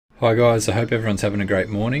Hi guys, I hope everyone's having a great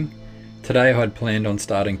morning. Today I had planned on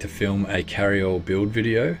starting to film a carry-all build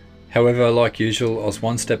video. However, like usual, I was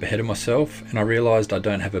one step ahead of myself and I realised I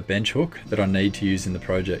don't have a bench hook that I need to use in the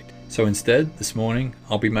project. So instead, this morning,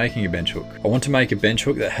 I'll be making a bench hook. I want to make a bench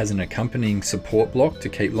hook that has an accompanying support block to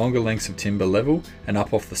keep longer lengths of timber level and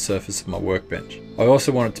up off the surface of my workbench. I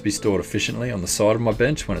also want it to be stored efficiently on the side of my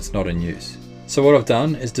bench when it's not in use. So what I've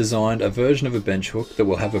done is designed a version of a bench hook that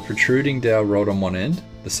will have a protruding dowel rod on one end,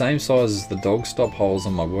 the same size as the dog stop holes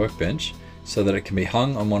on my workbench, so that it can be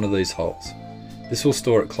hung on one of these holes. This will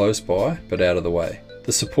store it close by, but out of the way.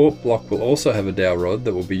 The support block will also have a dowel rod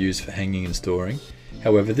that will be used for hanging and storing.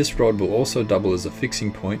 However, this rod will also double as a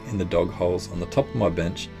fixing point in the dog holes on the top of my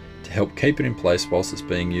bench to help keep it in place whilst it's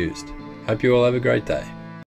being used. Hope you all have a great day.